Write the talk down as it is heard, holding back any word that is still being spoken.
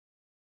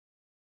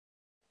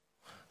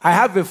I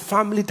have a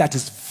family that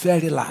is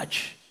very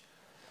large.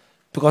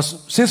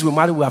 Because since we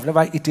married, we have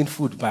never eaten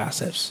food by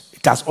ourselves.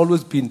 It has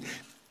always been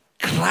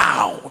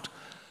crowd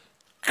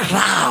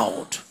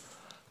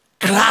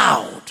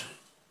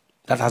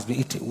that has been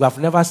eaten. We have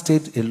never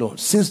stayed alone.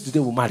 Since the day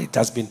we married, it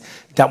has been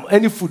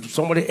any food,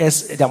 somebody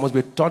else, there must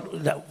be taught.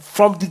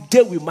 From the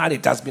day we married,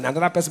 it has been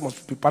another person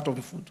must be part of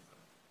the food.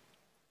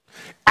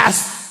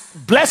 As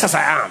blessed as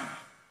I am,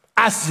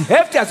 as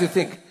hefty as you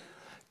think,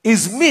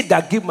 it's me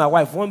that give my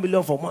wife 1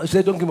 million for month. She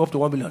said, don't give me up to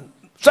 1 million.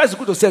 So it's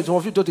good to say, some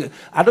of you told you,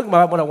 I don't give my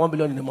wife more than 1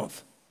 million in a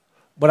month.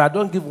 But I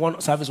don't give one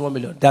service 1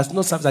 million. There's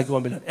no service I give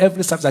 1 million.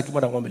 Every service I give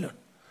more than 1 million.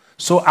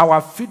 So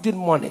our feeding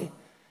money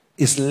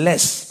is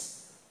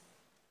less.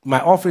 My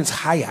offering is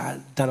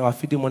higher than our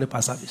feeding money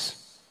per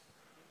service.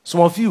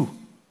 Some of you,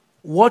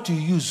 what you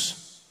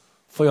use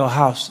for your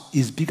house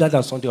is bigger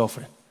than Sunday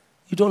offering.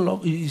 You don't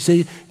love, you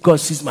say, God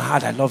sees my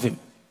heart, I love him.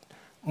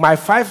 My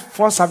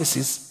 4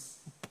 services,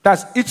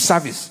 that's each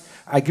service,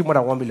 I give more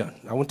than 1 million.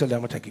 I won't tell you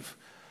how much I give.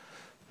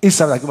 Each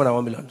service I give more than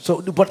 1 million.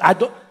 So, but I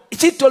don't,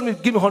 she told me,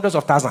 give me hundreds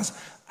of thousands.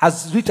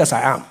 As rich as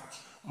I am,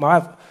 my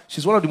wife,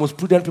 she's one of the most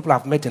prudent people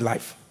I've met in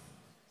life.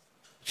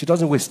 She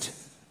doesn't waste.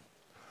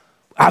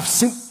 I've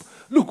seen,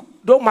 look,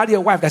 don't marry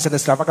a wife that's an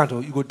extravagant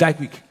or you go die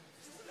quick.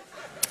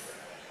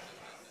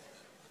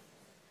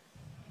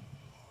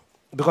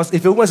 Because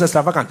if a woman is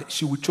extravagant,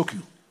 she will choke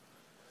you.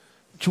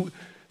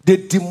 The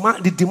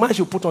demand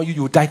she will put on you,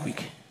 you will die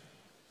quick.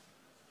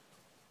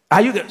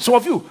 Are you there? Some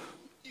of you,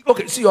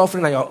 okay, see your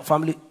offering and your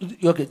family.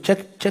 Okay,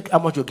 check how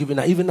much you're giving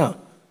now. Even now,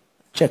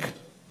 check.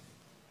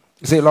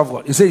 You say you love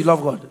God. You say you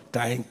love God.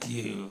 Thank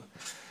you.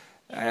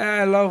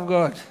 I love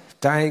God.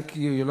 Thank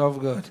you. You love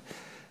God.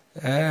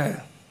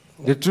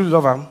 The true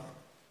love him.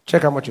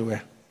 Check how much you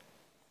wear.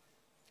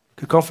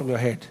 It comes from your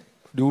head,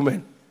 the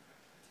woman,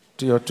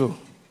 to your toe.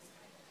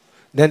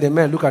 Then the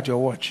men look at your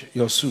watch,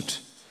 your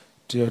suit,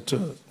 to your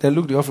toe. Then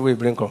look the offering where you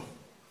bring come.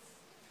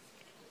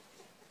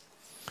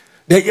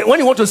 When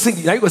you want to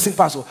sing, now you go sing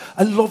fast.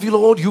 I love you,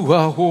 Lord, you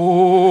are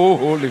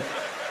holy.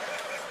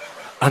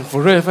 And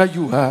forever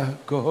you are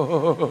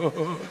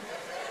God.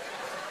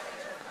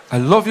 I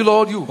love you,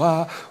 Lord, you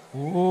are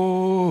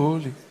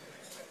holy.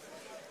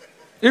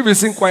 If you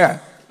sing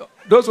choir,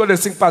 those who they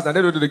sing fast, and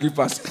they don't do the give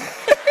fast.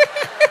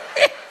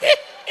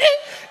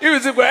 If you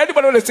sing,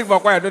 anybody when they sing for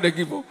choir, don't they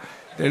give?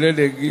 They don't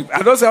they give.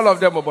 I don't say all of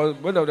them, but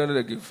one of them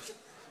they give.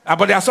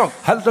 But their song,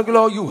 I love you,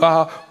 Lord, you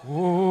are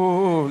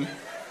holy.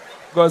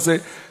 God say,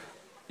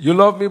 you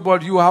love me,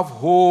 but you have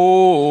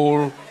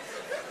whole.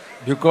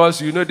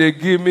 Because you know they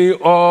give me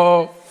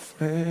all.